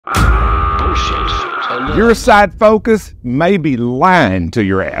Your side focus may be lying to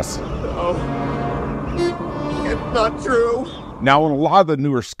your ass. No, it's not true. Now, on a lot of the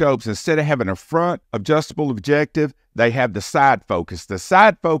newer scopes, instead of having a front adjustable objective, they have the side focus. The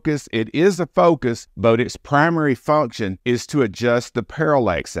side focus, it is a focus, but its primary function is to adjust the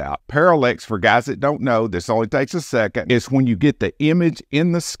parallax out. Parallax, for guys that don't know, this only takes a second, is when you get the image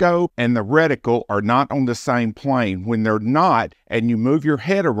in the scope and the reticle are not on the same plane. When they're not, and you move your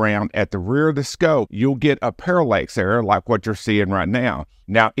head around at the rear of the scope, you'll get a parallax error like what you're seeing right now.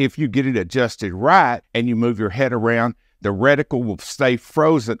 Now, if you get it adjusted right and you move your head around, the reticle will stay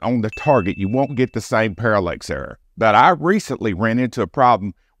frozen on the target. You won't get the same parallax error. But I recently ran into a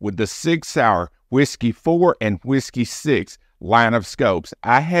problem with the Sig Sauer Whiskey 4 and Whiskey 6 line of scopes.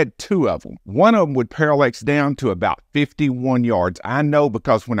 I had two of them. One of them would parallax down to about 51 yards. I know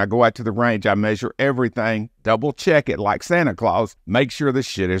because when I go out to the range, I measure everything, double check it like Santa Claus, make sure the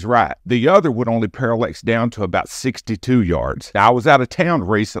shit is right. The other would only parallax down to about 62 yards. Now, I was out of town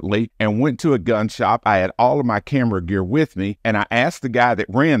recently and went to a gun shop. I had all of my camera gear with me, and I asked the guy that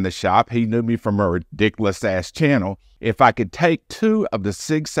ran the shop, he knew me from a ridiculous ass channel, if I could take two of the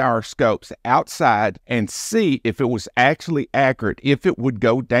Sig Sauer scopes outside and see if it was actually accurate, if it would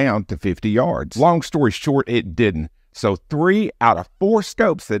go down to 50 yards. Long story short, it didn't. So 3 out of 4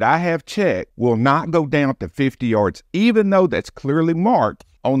 scopes that I have checked will not go down to 50 yards, even though that's clearly marked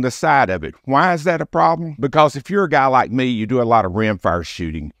on the side of it. Why is that a problem? Because if you're a guy like me, you do a lot of rimfire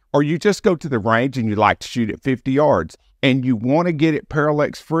shooting, or you just go to the range and you like to shoot at 50 yards, and you want to get it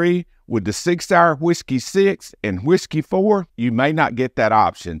parallax free, with the Sig Sauer Whiskey 6 and Whiskey 4, you may not get that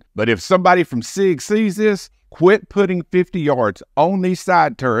option. But if somebody from Sig sees this, quit putting 50 yards on these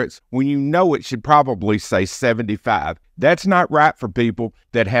side turrets when you know it should probably say 75. That's not right for people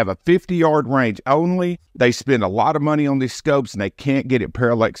that have a 50-yard range only. They spend a lot of money on these scopes and they can't get it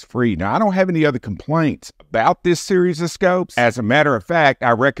parallax free. Now, I don't have any other complaints about this series of scopes. As a matter of fact,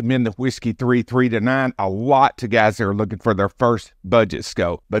 I recommend the Whiskey 3 3-9 a lot to guys that are looking for their first budget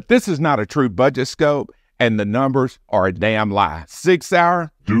scope. But this is not a true budget scope, and the numbers are a damn lie. Sig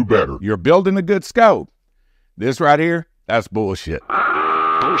Sauer, do better. You're building a good scope. This right here, that's bullshit.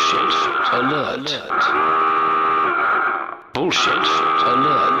 Bullshit alert. Bullshit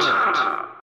alert.